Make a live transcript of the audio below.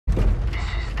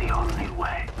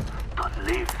way to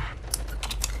live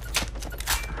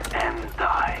and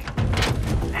die.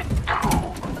 A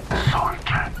true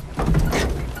soldier.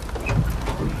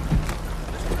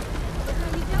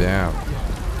 Damn.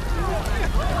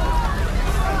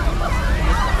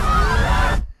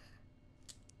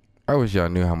 I wish y'all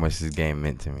knew how much this game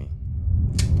meant to me.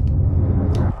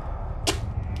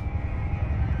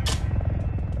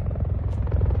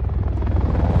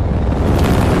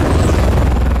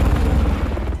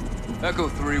 Echo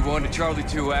 3-1 to Charlie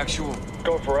 2 actual.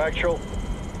 Go for actual.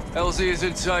 LZ is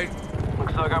in sight.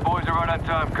 Looks like our boys are right on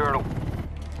time, Colonel.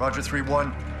 Roger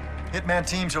 3-1. Hitman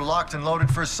teams are locked and loaded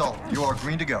for assault. You are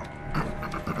green to go.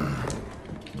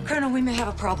 Colonel, we may have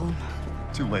a problem.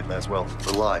 Too late, Laswell.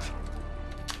 We're live.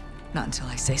 Not until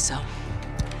I say so.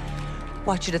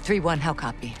 Watch it at 3-1, how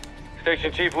copy?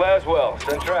 Station Chief Laswell,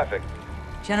 send traffic.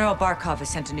 General Barkov has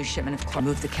sent a new shipment of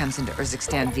move the chems into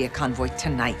Urzikstan via convoy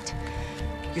tonight.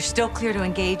 You're still clear to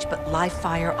engage, but live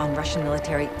fire on Russian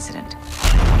military incident.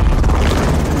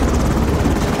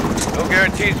 No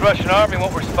guarantees Russian army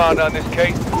won't respond on this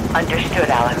case. Understood,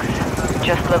 Alex.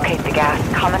 Just locate the gas,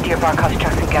 commandeer Barkov's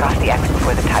trucks, and get off the X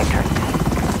before the tide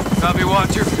turns. Copy,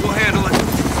 Watcher. We'll handle it.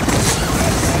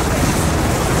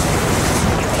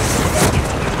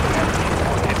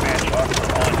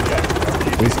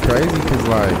 It's crazy because,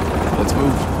 like, Let's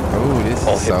move. oh, this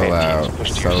is so loud.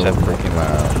 So freaking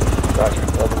loud.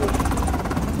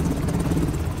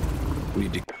 We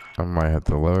need to I might have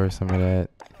to lower some of that.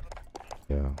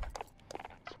 Yeah.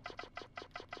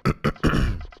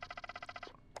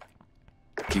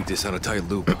 keep this on a tight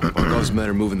loop. Barkov's men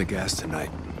are moving the gas tonight.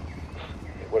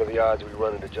 What are the odds we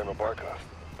run into General Barkov?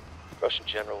 Russian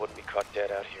general wouldn't be caught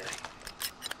dead out here.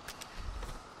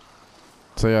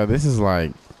 So yeah, this is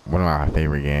like one of my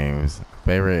favorite games.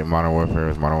 Favorite Modern Warfare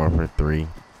was Modern Warfare 3.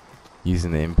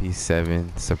 Using the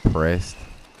MP7 suppressed.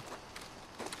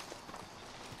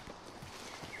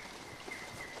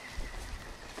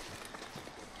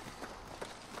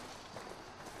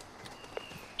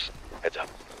 Heads up.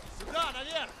 Сюда,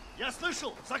 наверх! Я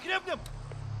слышал! За гребнем!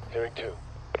 Hearing two.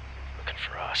 Looking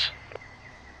for us.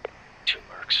 Two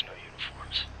mercs, no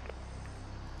uniforms.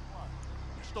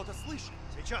 Я что-то слышу.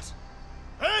 Сейчас.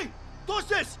 Эй! Кто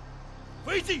здесь?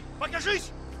 Выйди!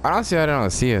 Покажись! Honestly, I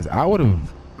don't see us. I would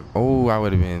have. Oh, I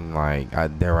would have been like,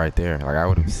 they're right there. Like I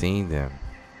would have seen them.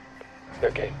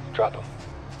 They're game. Drop them.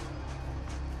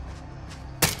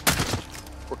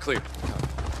 We're clear.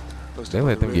 They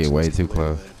let them get way too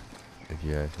close. If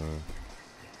you ask me.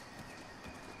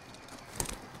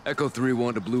 Echo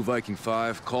 3-1 to Blue Viking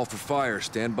 5. Call for fire.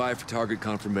 Stand by for target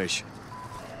confirmation.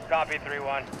 Copy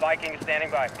 3-1. Viking standing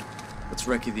by. Let's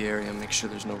recce the area and make sure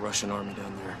there's no Russian army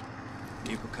down there.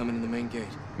 Vehicle coming in the main gate.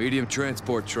 Medium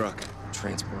transport truck.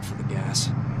 Transport for the gas.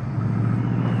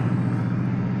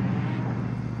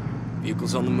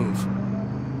 Vehicles on the move.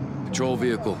 Patrol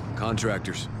vehicle.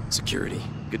 Contractors. Security.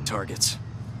 Good targets.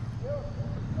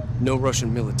 No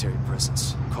Russian military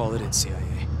presence. Call it in, CIA.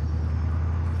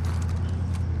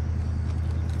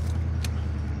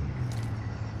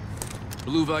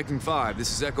 Blue Viking 5,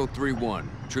 this is Echo 3-1.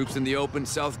 Troops in the open,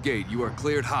 south gate. You are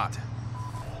cleared hot.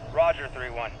 Roger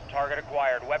 3-1. Target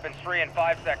acquired. Weapons free in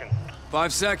 5 seconds.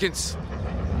 5 seconds.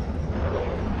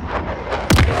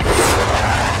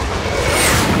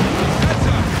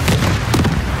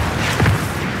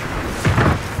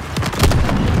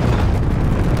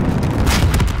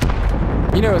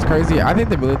 You know what's crazy? I think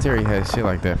the military has shit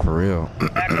like that for real.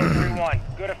 Echo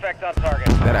 3-1. Good effect on target.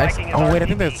 That Viking is oh wait, I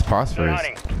think RTB. that's phosphorus.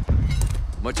 Good hunting.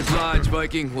 Much obliged,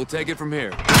 Viking. We'll take it from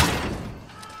here.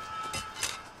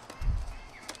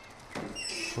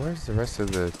 Where's the rest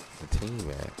of the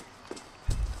team at?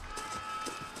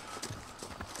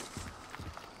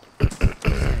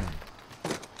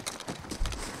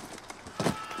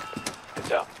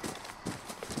 Heads up.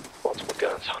 Multiple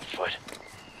guns on foot.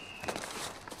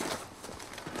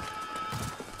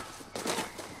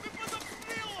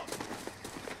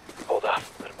 Hold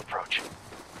off. Let him approach.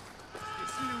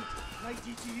 Здесь люди.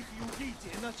 Найдите их и убейте,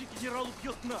 иначе генерал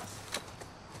убьет нас.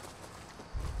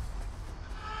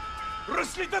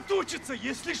 Рассредоточиться!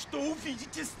 Если что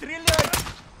увидите, стрелять!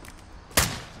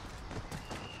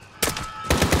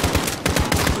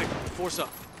 Force up.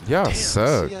 Y'all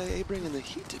suck. CIA bringing the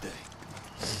heat today.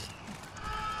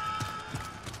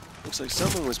 Looks like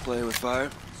someone was playing with fire.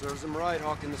 Serves him right,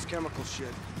 hawking this chemical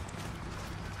shit.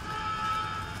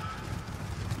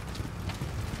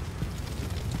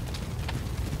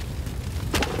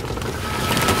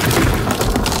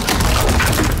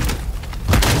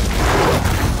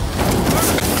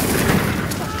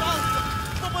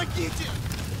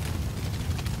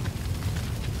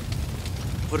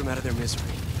 Put them out of their misery.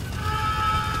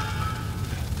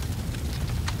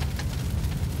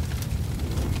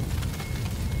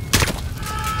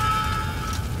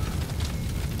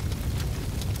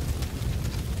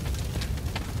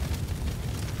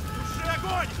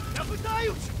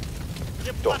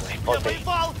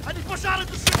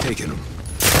 Taking him.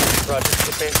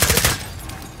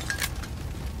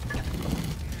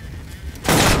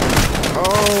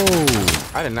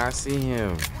 Oh, I did not see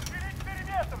him.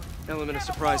 Element of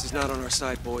surprise is not on our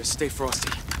side, boys. Stay frosty.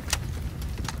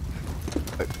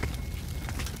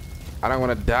 I don't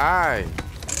want to die.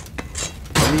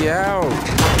 Let me out.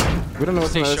 We don't know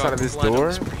what's on the other side of this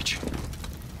door.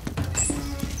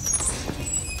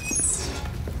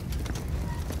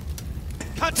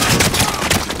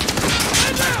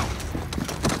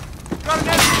 Got an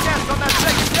enemy gas on that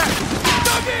second deck!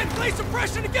 Dug in! Lay some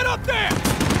pressure to get up there!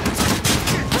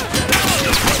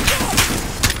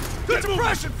 Good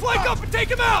suppression! Flank up and take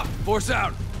him out! Force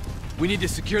out. We need to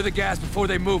secure the gas before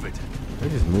they move it. They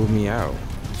just moved me out.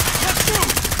 Let's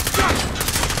move!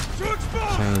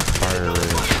 Change fire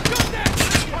rate.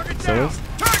 So it's...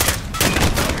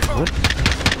 What?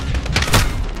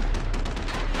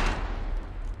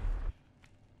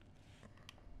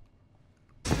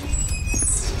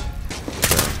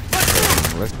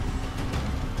 Let's...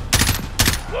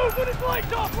 Move with his lights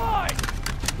offline!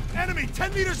 Enemy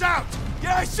 10 meters out!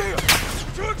 Yeah, I see him!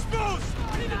 Too exposed!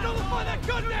 We need to nullify that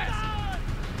gun nest!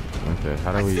 Okay,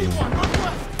 how do we... See one,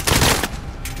 northwest!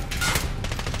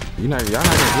 Y'all not gonna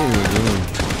get me again.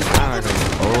 Y'all not gonna...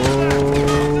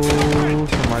 Oh,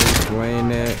 somebody's playing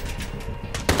that.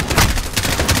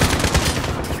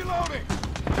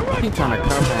 Keep trying to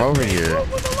come from over here.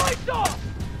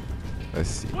 Let's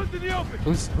see.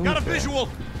 Who's Got a that? visual.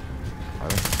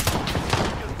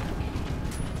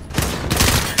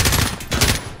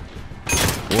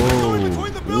 Whoa!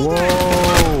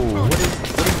 Whoa! What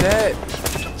is that?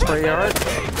 Treyarch?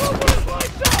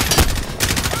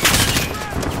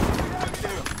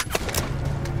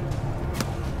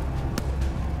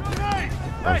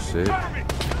 Oh shit!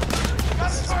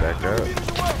 Let's back up.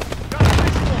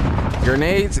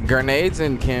 Grenades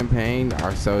in campaign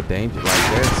are so dangerous.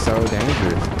 Like they're so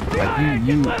dangerous. Like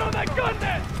you.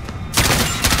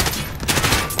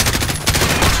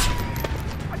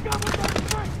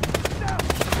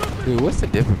 Dude, what's the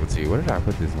difficulty? What did I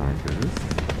put this on? Cause this.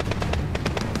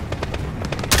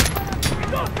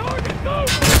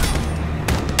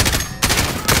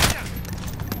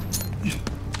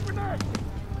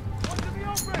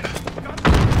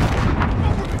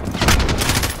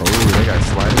 Oh, they got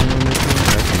sliding in this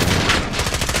thing?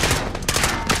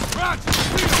 That's nice.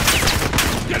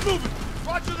 Get moving!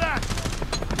 Roger that!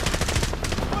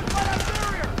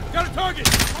 Got a target!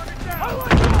 Target down!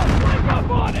 Flank up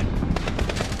on it!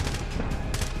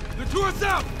 The two us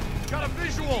out! Got a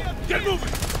visual! Get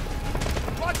moving!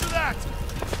 Roger that!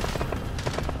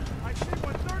 I see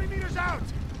one 30 meters out!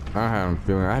 I had a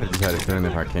feeling. I just had a feeling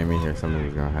if I came in here, something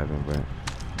was gonna happen, but.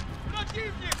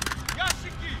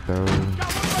 So.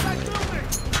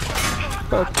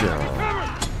 Fuck y'all.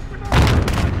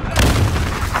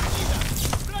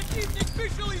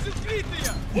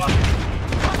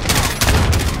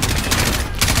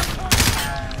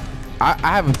 I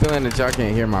have a feeling that y'all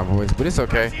can't hear my voice, but it's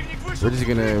okay. We're just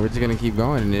gonna keep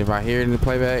going, and if I hear it in the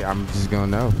playback, I'm just gonna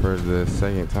know for the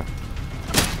second time.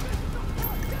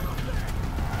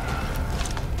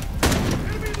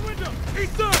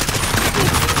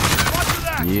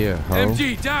 Yeah, ho.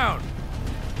 MG down.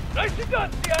 Nicely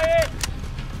done, CIA.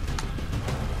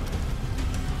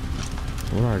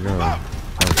 Where do I go?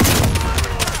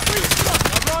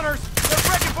 Runners, they're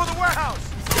breaking for the warehouse.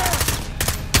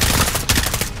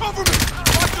 Cover me.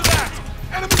 Watch that.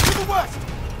 Enemy to the west.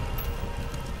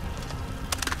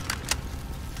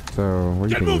 So where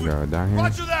you think we go? Down here?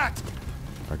 Roger that.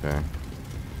 Okay.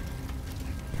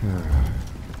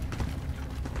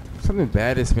 Something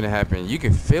bad is gonna happen. You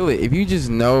can feel it. If you just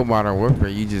know Modern Warfare,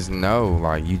 you just know.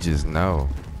 Like, you just know.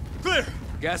 Clear.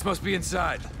 Gas must be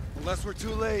inside. Unless we're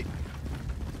too late.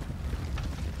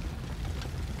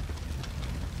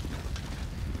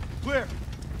 Clear.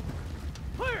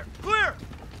 Clear. Clear.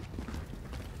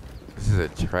 This is a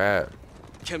trap.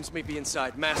 Chems may be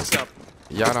inside. Masks up.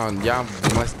 Y'all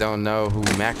must don't know who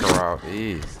Makarov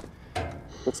is.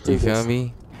 You feel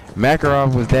me?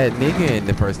 Makarov was that nigga in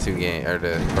the first two games, or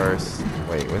the first.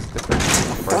 Wait, what's the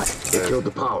first? They killed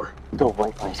the power. Go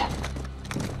white light.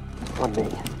 On me.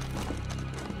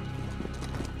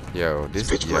 Yo, this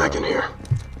Pitch black in here.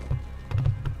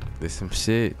 This some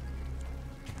shit.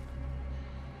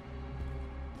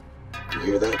 You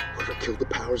hear that? Whoever killed the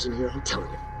powers in here, I'm telling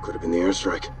you, could have been the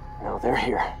airstrike. No, they're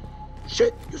here.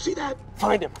 Shit, you see that?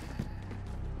 Find him.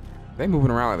 They moving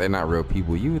around like they're not real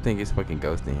people. You would think it's fucking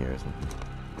ghost in here or something.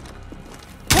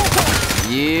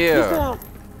 Yeah.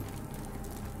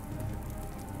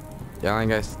 Y'all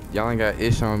ain't got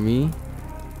ish on me.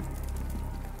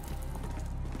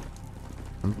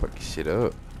 I'm fucking shit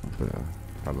up.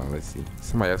 Hold on, let's see.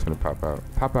 Somebody else gonna pop out.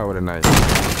 Pop out with a knife.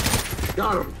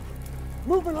 Got him.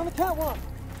 Moving on the catwalk.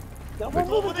 Got one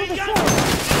moving to the side.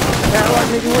 Catwalk,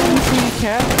 nigga, where you see the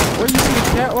cat? Where you see the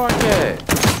catwalk at?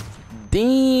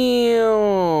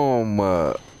 Damn.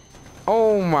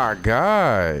 Oh my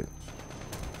god.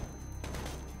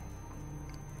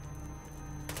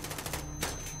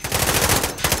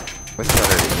 Let's try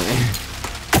that again.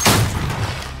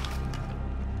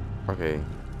 Okay.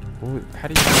 Ooh, how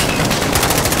do you?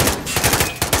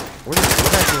 What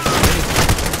happened?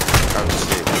 Oh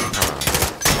shit! Hold on.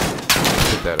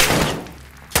 Put that over.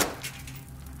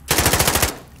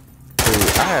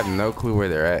 Dude, I have no clue where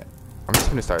they're at. I'm just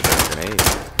gonna start throwing grenades.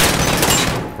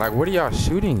 Like, what are y'all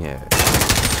shooting at?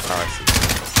 Oh, I see.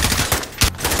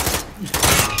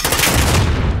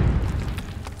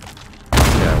 I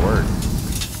think that worked.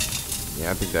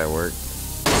 Yeah, I think that worked.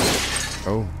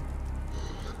 Oh.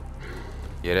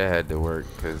 Yeah, that had to work,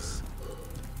 cause...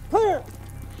 Clear!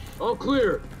 All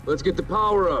clear. Let's get the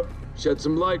power up. Shed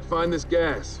some light, find this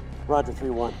gas. Roger,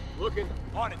 3-1. Looking.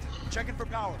 On it. Checking for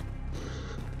power.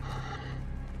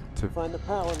 Find the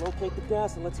power, locate the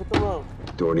gas, and let's hit the road.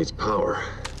 Door needs power.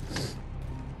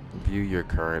 View your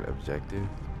current objective.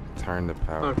 Turn the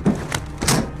power.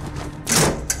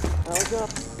 Power's up.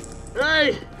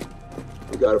 Hey!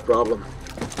 We got a problem.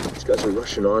 These guys are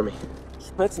Russian army.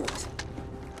 Spetsnaz.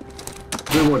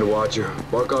 3-1 to Watcher.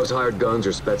 Barkov's hired guns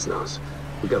or Spetsnaz.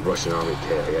 We got Russian army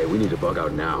KIA. We need to bug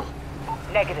out now.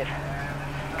 Negative.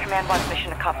 Command wants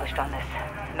mission accomplished on this.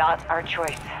 Not our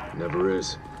choice. Never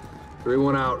is.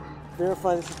 3-1 out.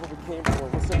 Verify this is what we came for.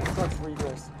 We'll send the trucks for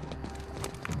egress.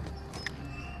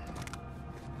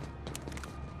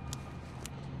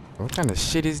 What kind of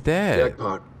shit is that?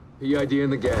 Jackpot. PID in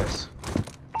the gas.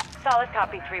 Solid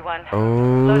copy, 3-1. Oh,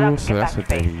 Load up and so get that's back what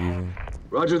to they base. were using.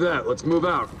 Roger that. Let's move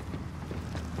out.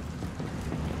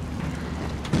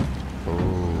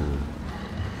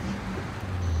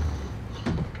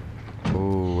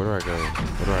 Ooh, where do I go?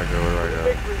 Where do I go? Where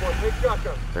do I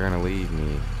go? They're gonna leave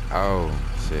me. Oh,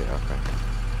 shit, okay.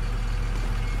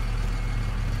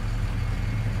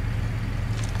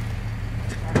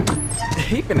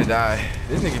 He finna die.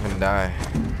 This nigga finna die.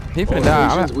 He finna die.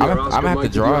 I'm gonna have to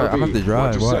drive. I'm gonna have to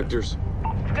drive. What? Sectors.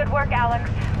 Good work, Alex.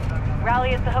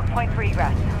 Rally is the hook point for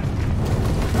egress.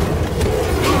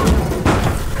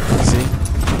 See?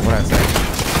 What I say?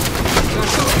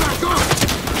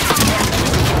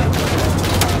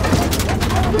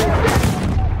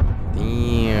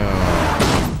 Damn.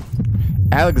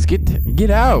 Alex, get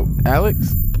out,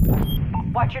 Alex.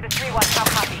 Watcher to 3-1, top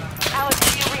copy. Alex, do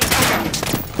you read?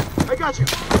 I got you,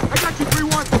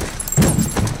 3-1.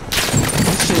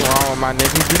 Shit wrong with my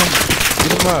nigga.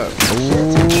 Get him up.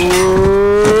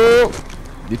 Ooh.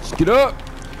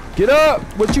 Get up.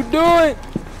 What you doing?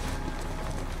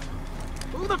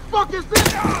 Who the fuck is this?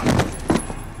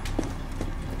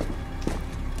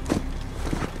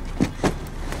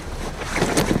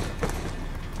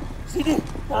 CD,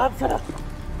 answer.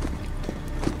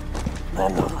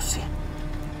 Mano Rusi.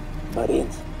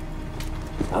 Marines.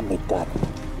 Amitar.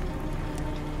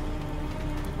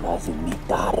 Lazim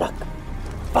nitarak.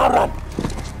 Paran.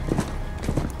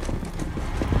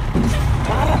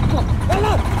 Parak.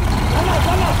 Jalan.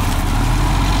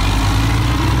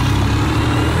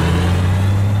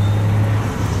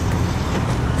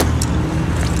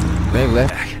 They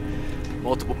left.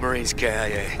 Multiple Marines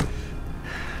KIA.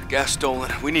 Gas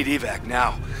stolen. We need evac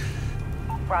now.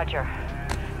 Roger.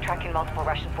 Tracking multiple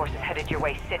Russian forces headed your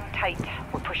way. Sit tight.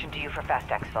 We're pushing to you for fast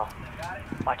exfil.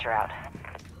 Watcher out.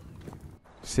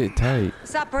 Sit tight.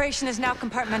 This operation is now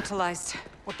compartmentalized.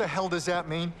 What the hell does that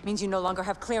mean? Means you no longer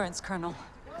have clearance, Colonel.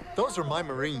 Those are my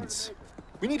Marines.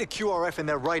 We need a QRF in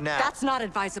there right now. That's not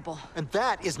advisable. And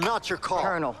that is not your call.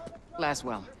 Colonel,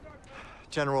 Laswell.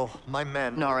 General, my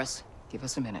men... Norris, give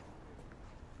us a minute.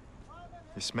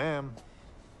 Yes, ma'am.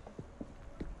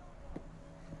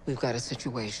 We've got a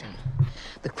situation.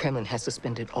 The Kremlin has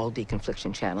suspended all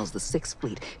deconfliction channels. The Sixth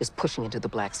Fleet is pushing into the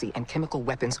Black Sea, and chemical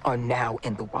weapons are now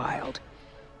in the wild.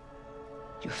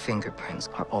 Your fingerprints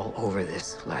are all over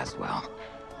this, Laswell.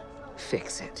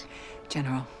 Fix it.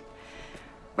 General,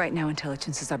 right now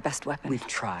intelligence is our best weapon. We've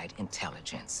tried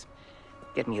intelligence.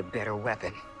 Get me a better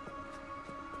weapon.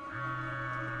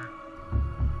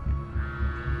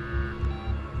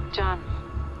 John.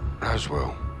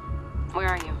 Laswell. Where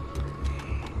are you?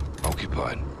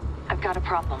 Occupied. I've got a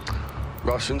problem.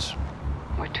 Russians?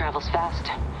 Word travels fast.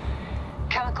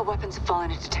 Chemical weapons have fallen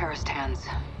into terrorist hands.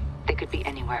 They could be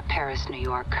anywhere. Paris, New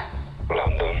York.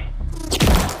 London.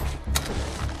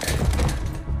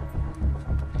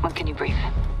 When can you brief?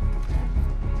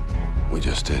 We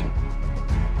just did.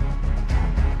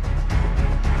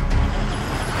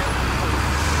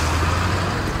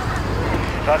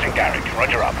 Sergeant Garrick,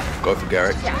 roger up. Go for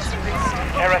Garrick.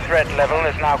 Terror threat level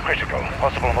is now critical.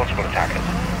 Possible multiple attackers.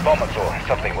 Bombers or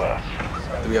something worse.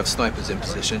 Do we have snipers in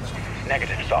position?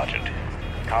 Negative, Sergeant.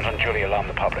 Can't unduly alarm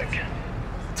the public.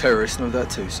 Terrorists know that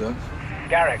too, sir.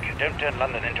 Garrick, don't turn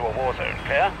London into a war zone,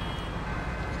 clear?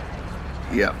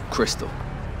 Yeah, Crystal.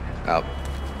 Out.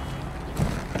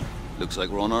 Looks like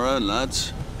we're on our own,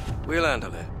 lads. We'll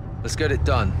handle it. Let's get it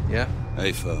done, yeah?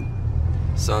 Hey, firm.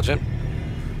 Sergeant.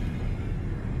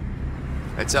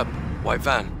 Heads up. White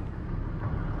van.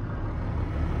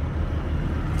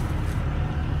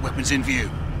 Weapons in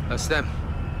view. That's them.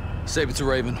 Saber to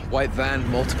Raven. White van,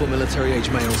 multiple military-age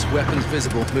males. Weapons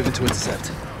visible. Moving to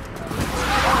intercept.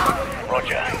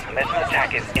 Roger. Unless an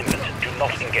attack is imminent, do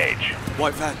not engage.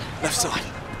 White van, left side.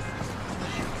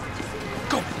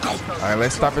 Go, go. All right,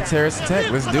 let's stop a terrorist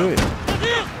attack. Let's do it. Come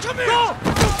here! Go!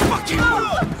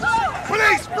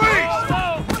 Police,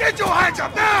 freeze! Get your hands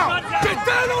up now! Get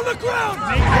down on the ground!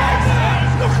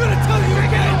 Not gonna tell you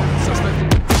again!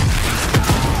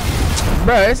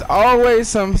 Bro, it's always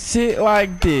some shit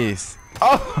like this.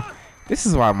 Oh, this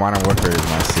is why Modern Warfare is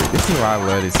my shit. This is why I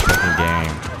love this fucking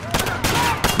game.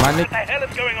 What the hell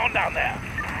is going on down there?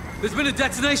 There's been a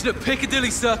detonation at Piccadilly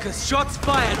Circus. Shots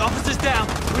fired. Officers down.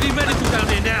 We need medical down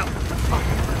here now.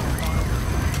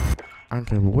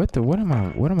 Okay, what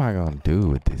am I gonna do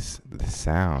with this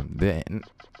sound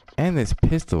and this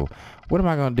pistol? What am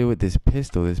I gonna do with this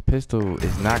pistol? This pistol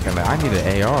is not gonna. I need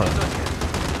an AR.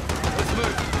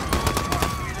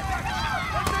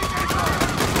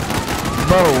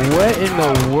 Bro, what in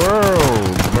the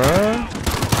world, bro?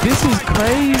 This is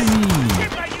crazy.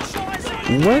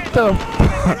 What the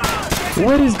fuck?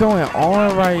 What is going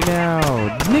on right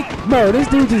now? Nick, bro, this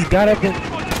dude just got up and...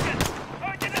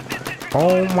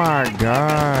 Oh my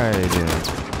god.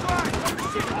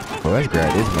 Well, let's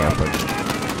grab this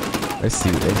motherfucker. Let's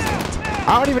see what this is.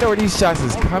 I don't even know where these shots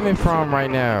is coming from right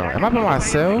now. Am I by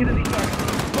myself?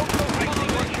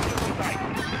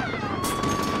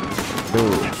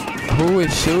 Dude, who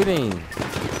is shooting?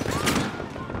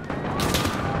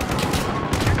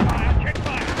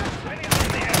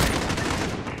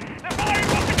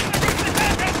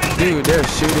 Dude, they're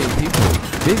shooting people.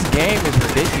 This game is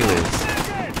ridiculous.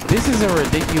 This is a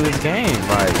ridiculous game.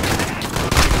 Like,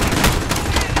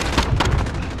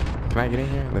 can I get in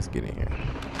here? Let's get in here.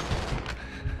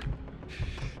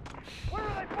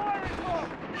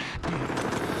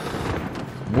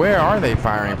 Where are they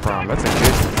firing from? That's a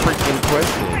good freaking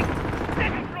question.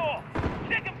 Second floor!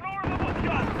 Second floor of the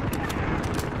bookshop!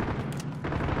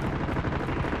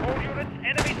 All units,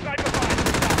 enemy sniper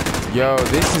fire! Yo,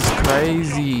 this is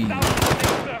crazy.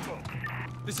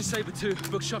 This is Saber 2.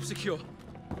 Bookshop secure.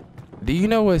 Do you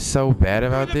know what's so bad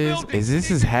about this?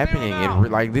 This is happening.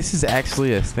 Like, this is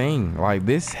actually a thing. Like,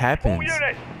 this happens. All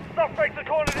units, suspects are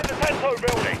cornered in the Tanto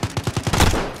building.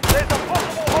 There's a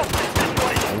possible hostage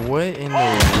situation. What in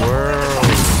the world?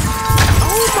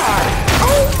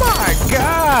 Oh my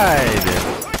god!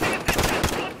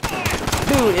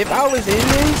 Dude, if I was in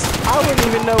this, I wouldn't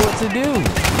even know what to do.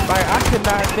 Like, I could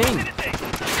not think.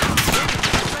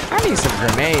 I need some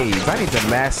grenades. I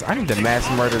need to mass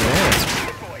murder them.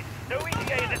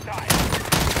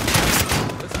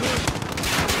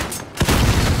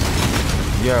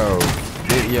 Yo,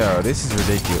 this is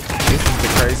ridiculous. This is the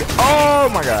crazy. Oh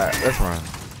my god, let's run.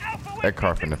 That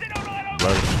car finna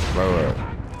blow up.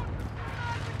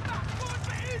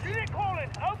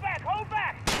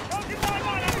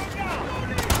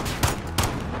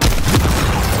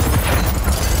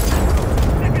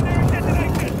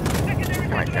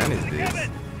 What kind of gun is this?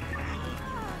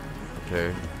 Okay.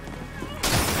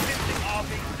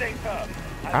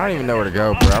 I don't even know where to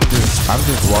go, bro. I'm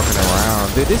just walking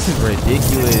around. Dude, this is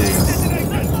ridiculous.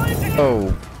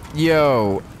 Oh,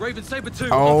 yo. Raven, Saber 2.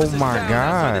 Oh my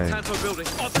god.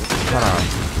 Hold on.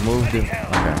 Move the.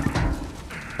 Okay.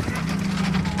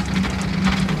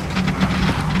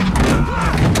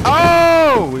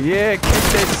 Oh yeah, kick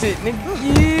that shit, nigga.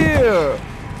 Yeah.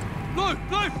 No.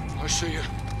 I see you.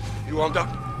 You armed up?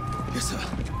 Yes, sir.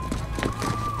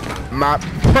 My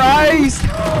Price.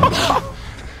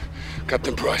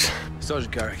 Captain Price.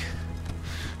 Sergeant Garrick.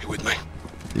 You with me?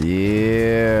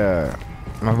 Yeah.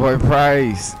 My boy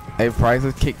Price. Hey Price,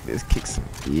 let's kick some.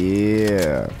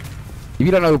 Yeah. If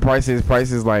you don't know who Price is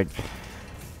like,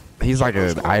 he's like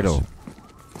an idol.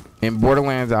 In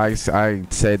Borderlands, I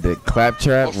said that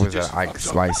Claptrap was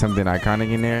like something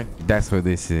iconic in there. That's what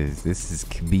this is. This is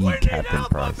Captain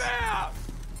Price.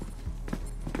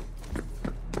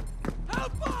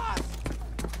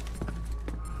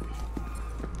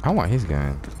 I want his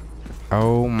gun.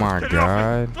 Oh my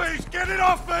god. Please get it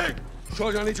off me!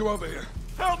 Sergeant, I need you over here.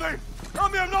 Help me! Tell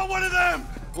me I'm not one of them!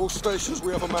 All stations,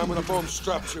 we have a man with a bomb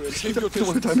strapped to him. Keep your Don't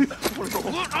distance. tell me. I want to go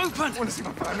home. Look, open! I want to see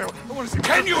my family. I want to see.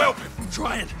 Can you help him? I'm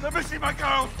trying. Let me see my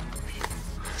girl.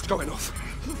 It's going off.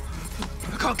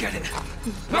 I can't get it.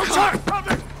 No time! Help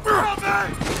me! Help me!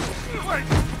 Wait!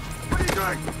 What are you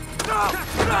doing? No!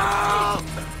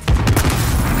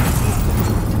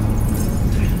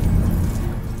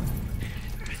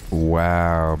 No!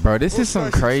 Wow, bro, this is some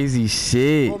crazy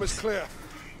shit. Bomb is clear.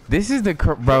 This is the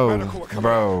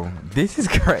bro. This is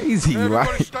crazy. Everybody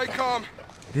Like, stay calm.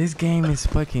 this game is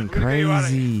fucking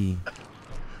crazy.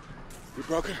 You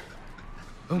broken?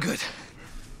 I'm good.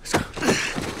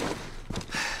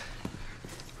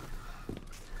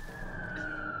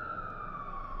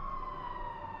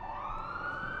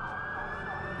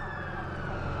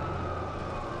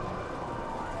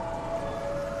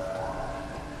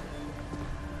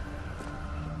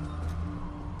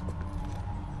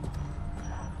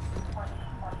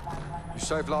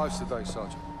 You saved lives today,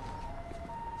 Sergeant.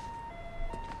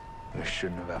 It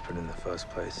shouldn't have happened in the first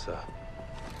place, sir.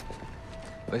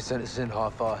 They sent us in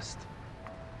half-assed.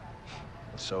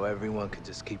 So everyone could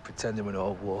just keep pretending we're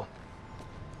not at war.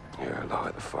 Yeah,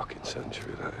 like the fucking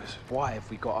century, that is. Why have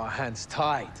we got our hands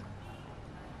tied?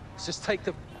 Let's just take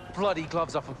the bloody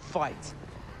gloves off and fight.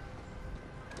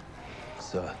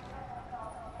 Sir.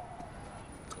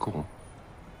 Go on.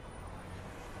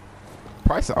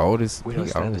 Price old as We don't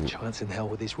stand a old. chance in hell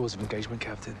with these rules of engagement,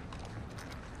 Captain.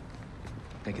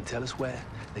 They can tell us where,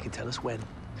 they can tell us when.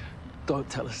 Don't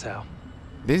tell us how.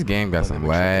 This game got some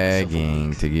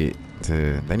lagging to get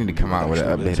to. They need to come out with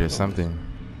an update or something.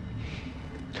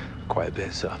 Quite a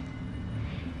bit, sir.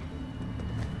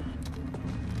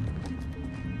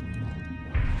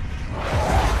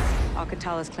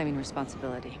 Alcatala's claiming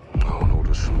responsibility. On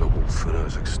orders from the Wolf in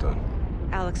Urzikstan.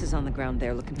 Alex is on the ground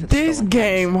there looking for the This stolen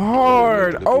game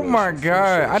hard. Oh my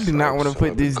god. I do not want to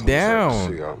put this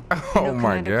down. Oh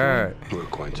my god. We're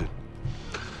acquainted.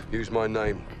 Use my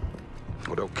name,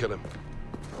 or they'll kill him.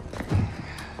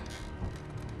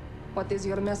 What is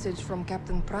your message from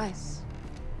Captain Price?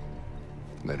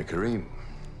 Meta Kareem.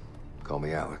 Call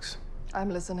me Alex. I'm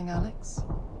listening, Alex.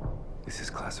 This is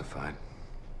classified.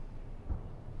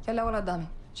 يلا ولد دامي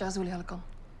جهزوا لي هالكم.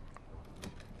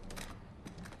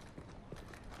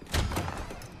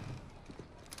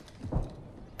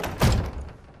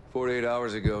 "48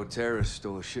 hours ago, terrorists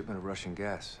stole a shipment of Russian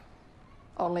gas.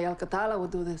 Only Alcatala would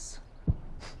do this.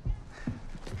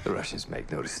 The Russians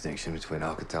make no distinction between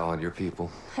Alcatala and your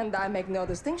people. And I make no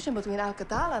distinction between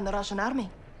Alcatala and the Russian army.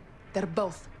 They're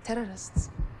both terrorists.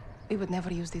 We would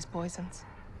never use these poisons.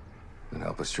 Then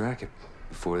help us track it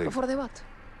before they... Before they what?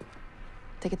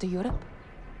 Take it to Europe?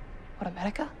 Or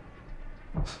America?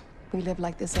 We live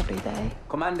like this every day.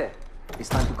 Commander, it's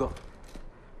time to go.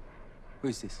 Who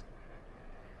is this?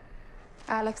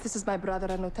 Alex, this is my brother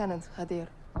and Lieutenant, Hadir.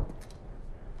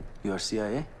 You are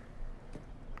CIA?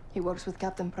 He works with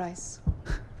Captain Price.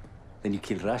 Then you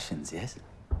kill Russians, yes?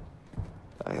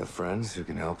 I have friends who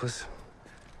can help us.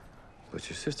 But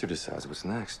your sister decides what's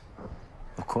next.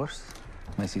 Of course.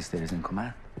 My sister is in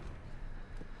command.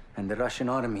 And the Russian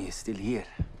army is still here.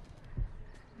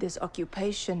 This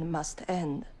occupation must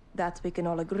end. That we can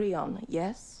all agree on,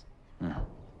 yes?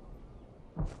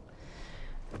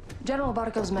 General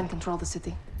Barkov's men control the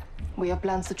city. We have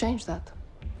plans to change that.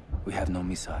 We have no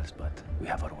missiles, but we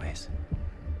have our ways.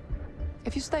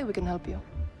 If you stay, we can help you.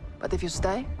 But if you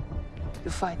stay,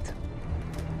 you fight.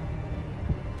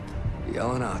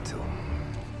 Yelenatu.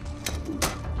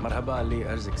 Marhaba Ali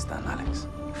Urzikstan, Alex.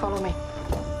 Follow me.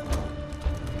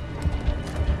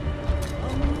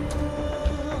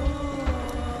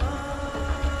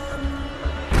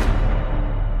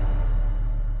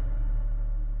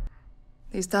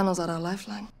 These tunnels are our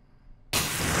lifeline.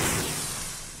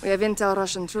 We have intel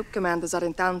Russian troop commanders are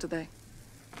in town today.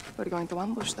 We're going to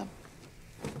ambush them.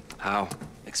 How?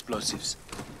 Explosives.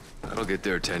 That'll get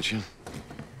their attention.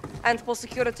 And pull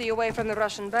security away from the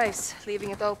Russian base, leaving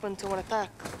it open to an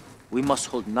attack. We must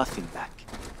hold nothing back.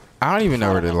 I don't even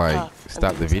know where to like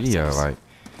stop the video. Like,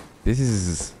 this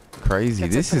is crazy.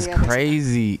 This is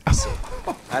crazy.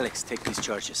 Alex, take these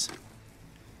charges.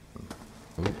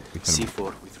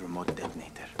 C4 with remote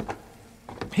detonator.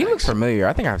 He looks familiar.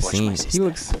 I think I've seen. He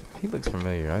looks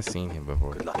familiar. I've seen him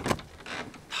before. Good luck.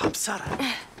 Hamsara.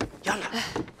 Yalla.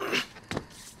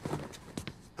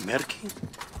 American.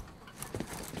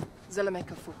 Zalame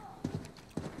Kafu.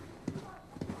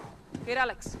 Here,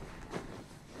 Alex.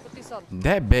 Put this on.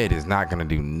 That bed is not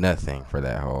gonna do nothing for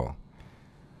that hole.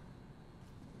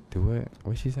 Do what?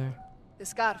 What'd she say? The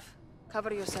scarf.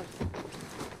 Cover yourself.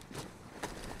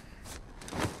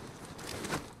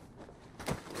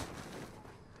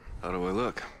 How do I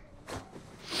look?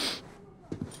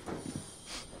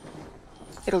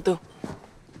 It'll do.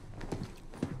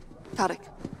 Tarek,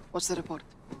 what's the report?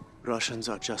 Russians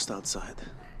are just outside.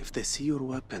 If they see your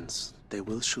weapons, they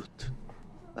will shoot.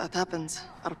 That happens.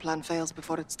 Our plan fails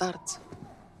before it starts.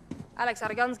 Alex,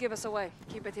 our guns give us away.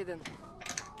 Keep it hidden.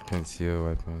 Conceal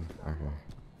weapon. Okay.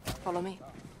 Follow me.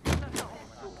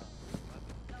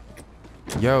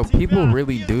 Yo, people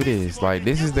really do this. Like,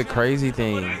 this is the crazy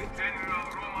thing.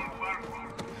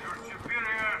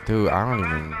 Dude, I don't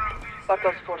even...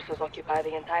 Barkov's forces occupy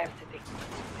the entire city.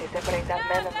 They separate our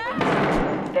men and the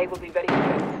women. They will be very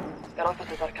strict. Their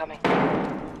officers are coming.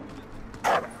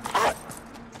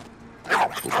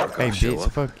 Hey,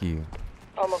 bitch, fuck you.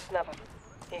 Almost never.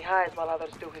 He hides while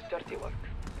others do his dirty work.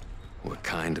 What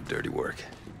kind of dirty work?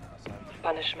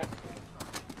 Punishment.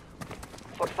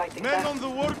 For fighting Men back. on the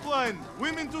work line!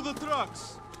 Women to the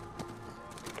trucks!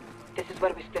 This is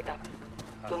where we split up.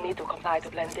 You'll need to comply to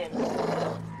blend in.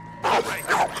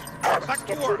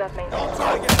 Get through that main door.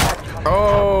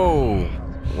 Oh!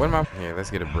 What am I... Here,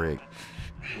 let's get a brick.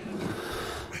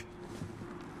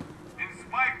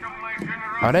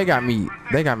 Oh, they got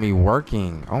me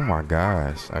working. Oh my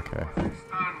gosh. Okay.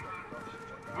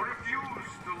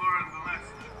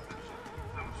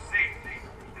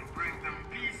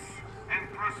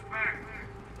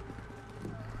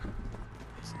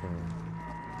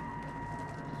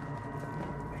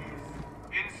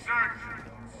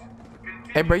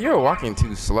 Hey, bro, you're walking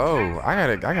too slow. I got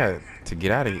to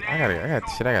get out of here. I got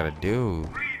shit I gotta do.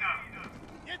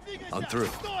 I'm through.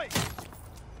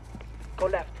 Go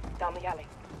left, down the alley.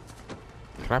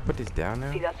 Can I put this down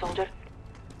now? See that soldier?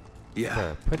 Yeah.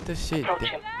 Bruh, put the shit Approach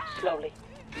down. him, slowly.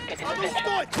 Get his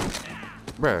attention.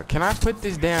 Bruh, can I put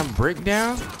this damn brick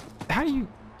down? How do you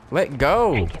let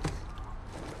go?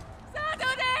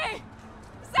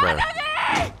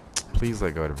 Bruh, please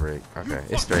let go of the brick. Okay,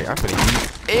 it's straight. I'm finna eat.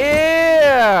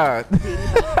 Yeah!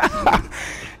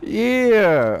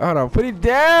 Yeah! Hold on, put it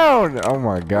down! Oh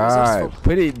my god.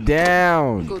 Put it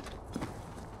down. Good.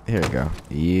 Here we go.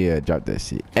 Yeah, drop that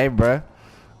shit. Hey, bruh.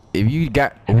 If you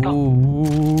got...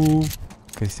 Ooh.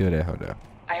 Conceal that. Hold up.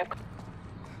 I have...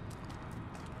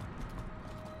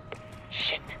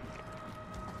 Shit.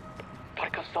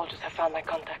 Barkov's soldiers have found my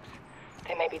contacts.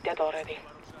 They may be dead already.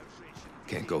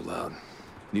 Can't go loud.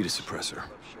 Need a suppressor.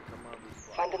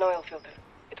 Find an oil filter.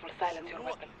 It will silence your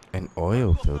weapon. An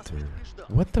oil filter?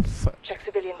 What the fuck? Check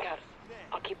civilian cars.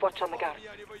 I'll keep watch on the guards.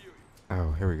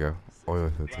 Oh, here we go.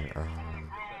 Oil filter.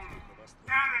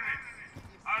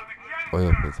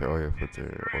 Oil filter, oil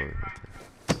filter, oil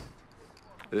filter.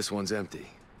 This one's empty.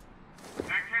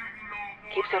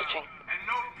 Keep searching.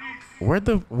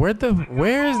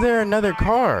 Where is there another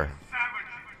car?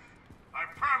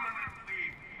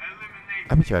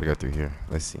 I bet you gotta go through here.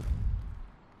 Let's see.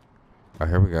 Oh,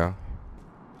 here we go.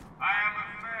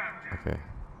 Okay.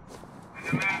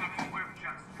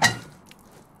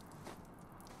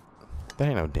 That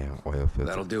ain't no damn oil filter.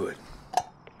 That'll do it.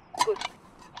 Good.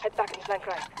 Head back and flank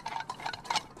right.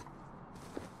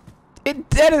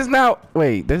 That is not...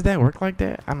 Wait, does that work like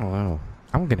that? I don't know.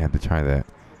 I'm gonna have to try that.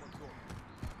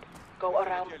 Go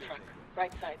around the truck.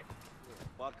 Right side.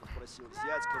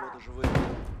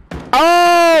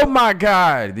 Oh my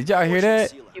god! Did y'all hear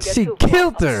that? She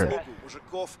killed her!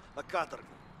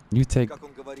 You take...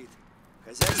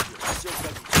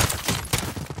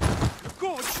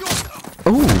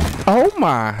 Ooh! Oh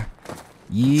my!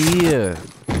 Yeah!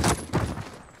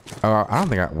 Oh, I don't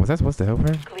think I... Was that supposed to help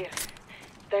her? Clear.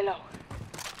 Stay low.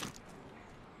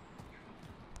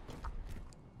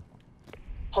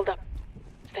 Hold up.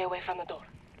 Stay away from the door.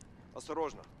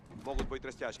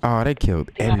 Oh, they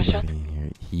killed everybody in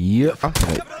here. Yep.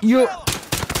 Okay. Yep.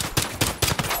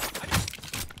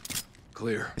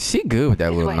 Clear. She good with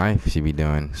that little knife she be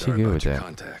doing. She good with that.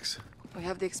 Contacts. We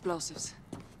have the explosives.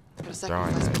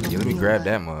 Throwing that. Yeah, let me grab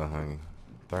that motherfucker.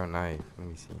 Throw a knife. Let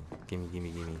me see. Gimme.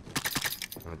 I'm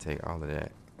gonna take all of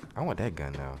that. I want that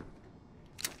gun though.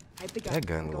 That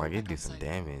gun look like it do some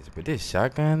damage. But this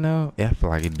shotgun though, yeah, I feel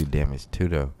like it do damage too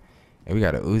though. And we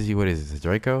got a Uzi. What is this? A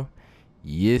Draco?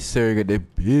 Yes, sir. Got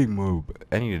that big move.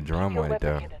 I need a drum on it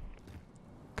though.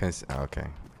 Okay.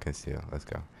 Conceal. Let's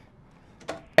go.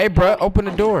 Hey, bruh, open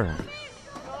the door.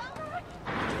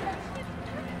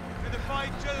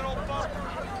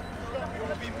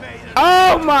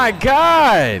 Oh my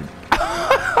god!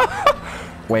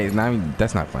 Wait, it's not even,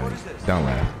 that's not funny. Don't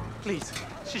laugh. Please,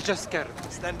 she's just scared.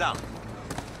 Stand down.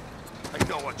 I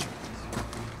know what you mean.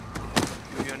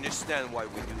 Do you understand why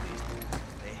we do this?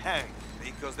 They hang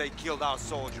because they killed our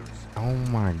soldiers. Oh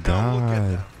my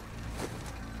god.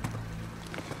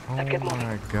 Oh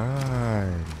my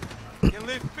god. can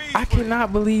live peacefully. I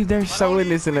cannot believe they're showing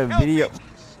this in a video.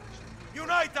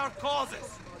 Unite our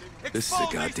causes. This is a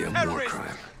goddamn war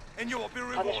crime. And you will be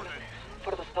rewarded. Punishment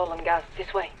for the stolen gas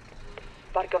this way.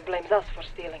 Barkov blames us for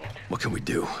stealing it. What can we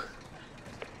do?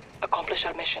 Accomplish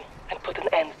our mission and put an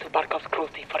end to Barkov's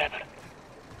cruelty forever.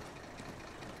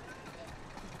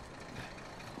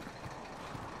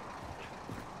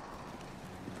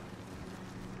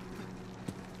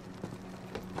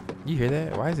 You hear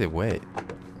that? Why is it wet?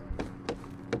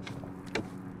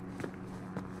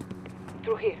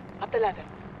 Through here, up the ladder.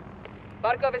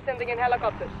 Barkov is sending in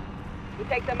helicopters. We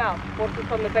take them out. Forces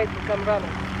from the base will come running.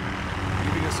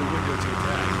 Giving us a window to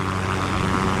attack.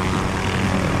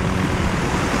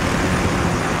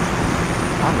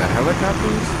 On the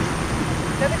helicopters?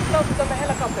 Set explosives on the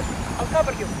helicopters. I'll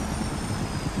cover you.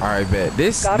 Alright, bet.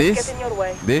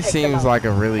 This seems like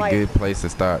a really good place to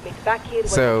stop.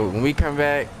 So when we come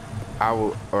back,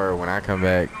 when I come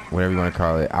back, whatever you want to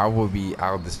call it,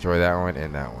 I'll destroy that one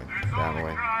and that one. That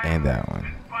one and that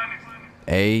one.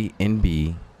 A and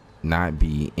B, not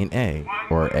B and A.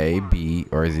 Or A, B,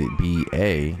 or is it B,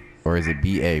 A? Or is it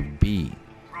B, A, B?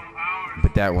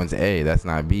 But that one's A, that's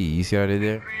not B. You see what I did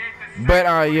there? But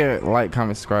yeah, like,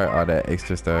 comment, subscribe, all that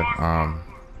extra stuff.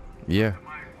 Yeah.